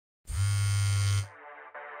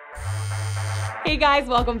Hey guys,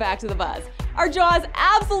 welcome back to The Buzz. Our jaws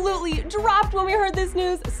absolutely dropped when we heard this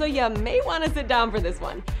news, so you may want to sit down for this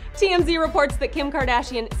one. TMZ reports that Kim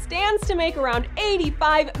Kardashian stands to make around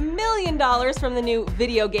 $85 million from the new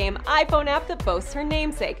video game iPhone app that boasts her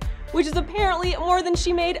namesake, which is apparently more than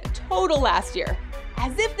she made total last year.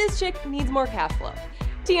 As if this chick needs more cash flow.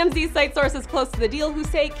 TMZ cites sources close to the deal who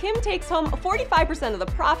say Kim takes home 45% of the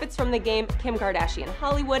profits from the game Kim Kardashian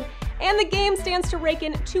Hollywood, and the game stands to rake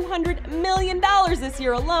in $200 million this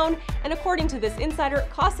year alone, and according to this insider,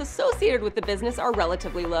 costs associated with the business are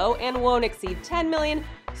relatively low and won't exceed $10 million,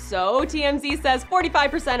 so TMZ says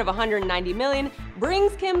 45% of $190 million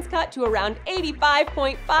brings Kim's cut to around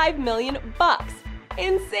 $85.5 million bucks.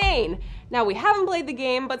 Insane! Now, we haven't played the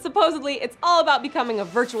game, but supposedly it's all about becoming a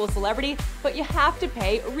virtual celebrity, but you have to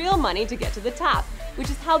pay real money to get to the top, which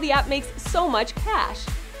is how the app makes so much cash.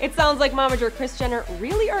 It sounds like momager Kris Jenner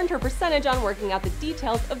really earned her percentage on working out the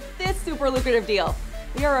details of this super lucrative deal.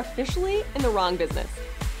 We are officially in the wrong business.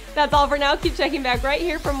 That's all for now. Keep checking back right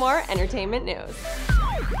here for more entertainment news.